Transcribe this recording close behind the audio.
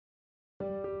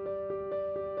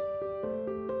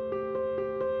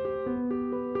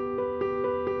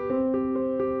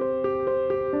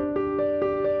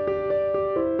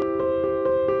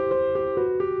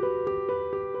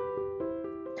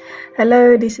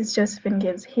Hello, this is Josephine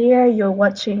Gibbs here. You're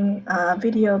watching a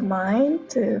video of mine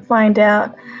to find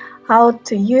out how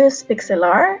to use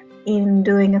Pixlr in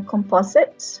doing a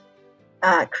composite,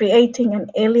 creating an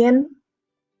alien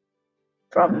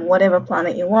from whatever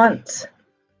planet you want,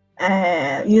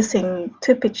 using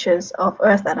 2 pictures of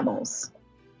Earth animals.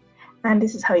 And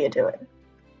this is how you do it.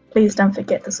 Please don't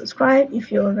forget to subscribe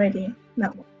if you're already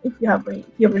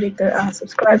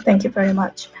subscribed. Thank you very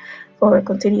much for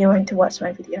continuing to watch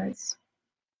my videos.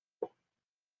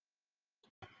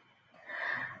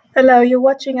 Hello, you're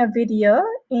watching a video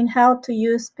in how to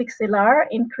use Pixlr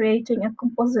in creating a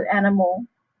composite animal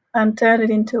and turn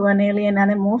it into an alien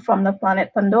animal from the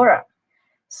planet Pandora.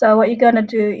 So what you're going to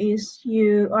do is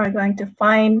you are going to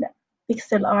find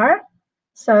Pixlr.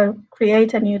 So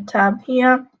create a new tab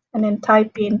here and then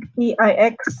type in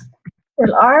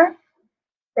Pixlr.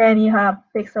 Then you have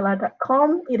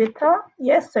pixlr.com editor.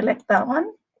 Yes, select that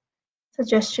one.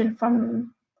 Suggestion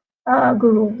from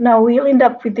Google. Now we'll end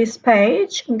up with this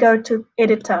page and go to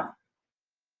editor.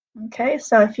 Okay,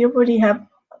 so if you already have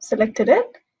selected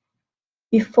it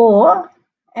before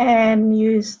and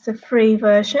use the free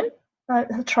version,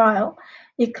 the trial,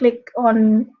 you click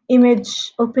on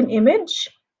image, open image.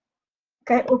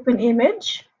 Okay, open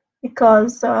image,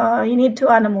 because you need 2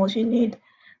 animals. You need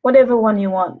whatever one you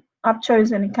want. I've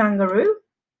chosen a kangaroo.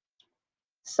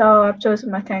 So I've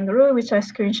chosen my kangaroo, which I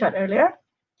screenshot earlier.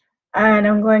 And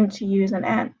I'm going to use an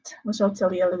ant, which I'll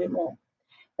tell you a little bit more.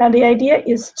 Now the idea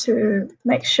is to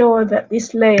make sure that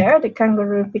this layer, the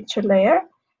kangaroo picture layer,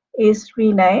 is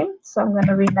renamed. So I'm going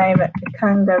to rename it the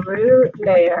kangaroo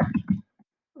layer.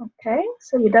 Okay,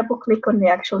 so you double click on the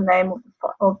actual name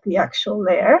of the actual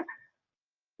layer.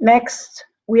 Next,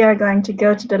 we are going to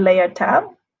go to the layer tab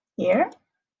here,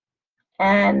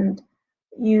 and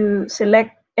you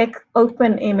select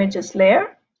open images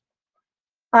layer.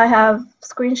 I have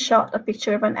screenshot a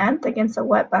picture of an ant against a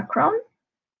white background.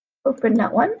 Open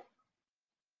that one.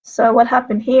 So what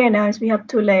happened here now is we have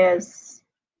 2 layers.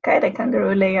 Okay, the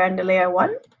kangaroo layer and the layer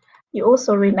 1. You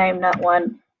also rename that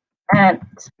one ant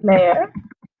layer,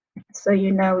 so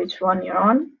you know which one you're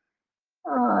on.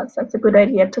 So it's a good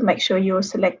idea to make sure you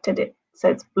selected it so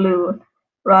it's blue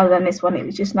rather than this one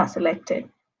which is not selected.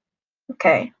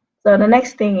 Okay, so the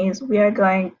next thing is we are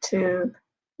going to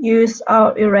use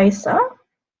our eraser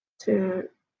to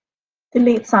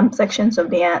delete some sections of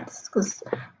the ants, because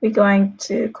we're going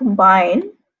to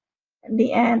combine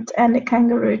the ant and the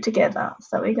kangaroo together.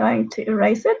 So we're going to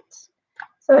erase it.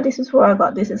 So this is where I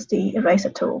got, this is the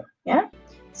eraser tool. Yeah,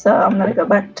 so I'm going to go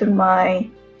back to my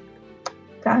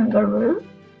kangaroo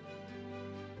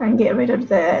and get rid of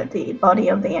the body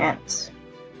of the ant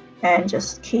and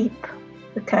just keep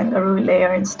the kangaroo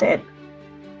layer instead.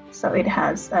 So it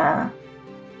has a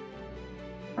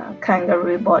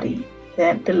kangaroo body.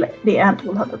 Then the ant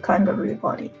will have a kangaroo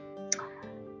body.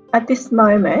 At this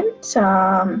moment,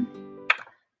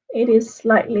 it is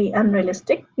slightly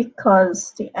unrealistic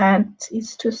because the ant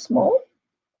is too small.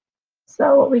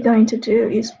 So what we're going to do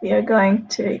is we are going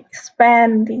to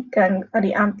expand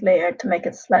the ant layer to make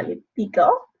it slightly bigger.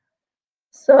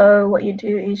 So what you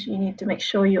do is you need to make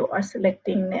sure you are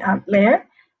selecting the ant layer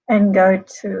and go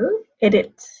to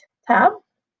Edit tab,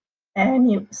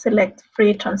 and you select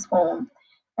Free Transform,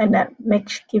 and that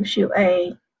gives you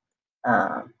the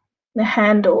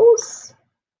handles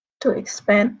to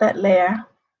expand that layer.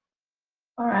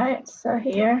 All right, so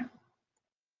here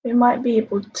we might be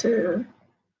able to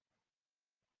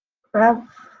grab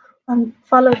and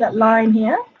follow that line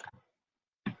here.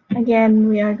 Again,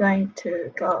 we are going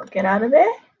to get out of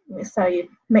there. So you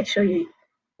make sure you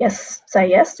say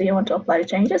yes. Do you want to apply the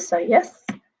changes? So yes.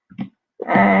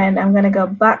 And I'm going to go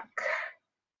back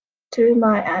to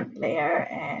my ant layer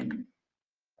and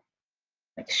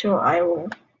make sure I will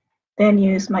then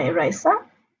use my eraser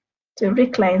to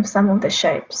reclaim some of the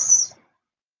shapes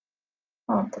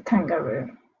of the kangaroo.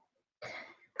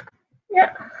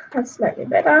 Yeah, that's slightly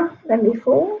better than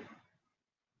before,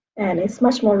 and it's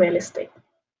much more realistic.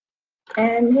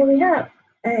 And here we have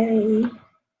a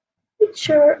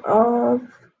picture of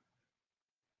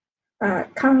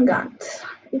Kangant,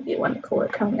 if you want to call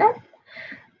it Kangant.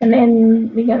 And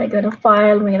then we're going to go to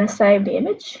File, we're going to save the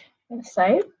image,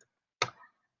 save.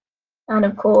 And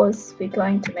of course, we're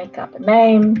going to make up a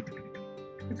name.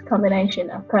 It's a combination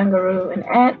of kangaroo and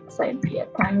ant, so it'd be a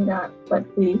Kangant, but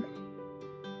we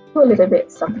do a little bit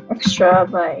something extra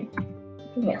by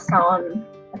making it sound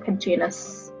like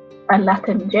a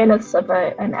Latin genus of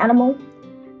an animal.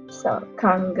 So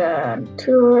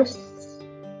Kanganturus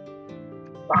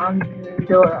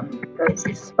Pandorum, because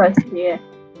it's supposed to be an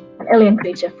alien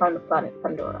creature from the planet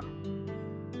Pandora.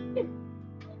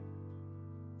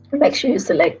 Make sure you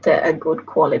select a good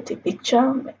quality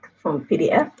picture from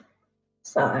PDF.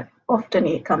 So often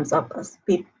it comes up as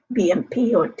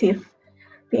BMP or TIFF,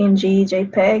 PNG,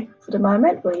 JPEG. For the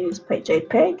moment, we'll use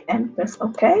JPEG and press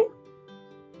OK.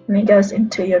 And it goes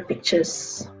into your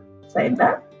pictures. Save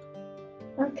that.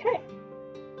 Okay.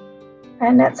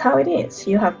 And that's how it is.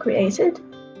 You have created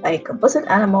a composite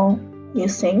animal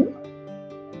using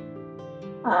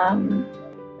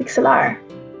Pixlr.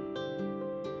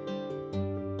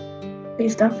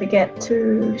 Please don't forget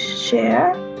to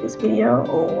share this video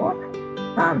or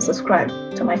subscribe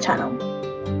to my channel.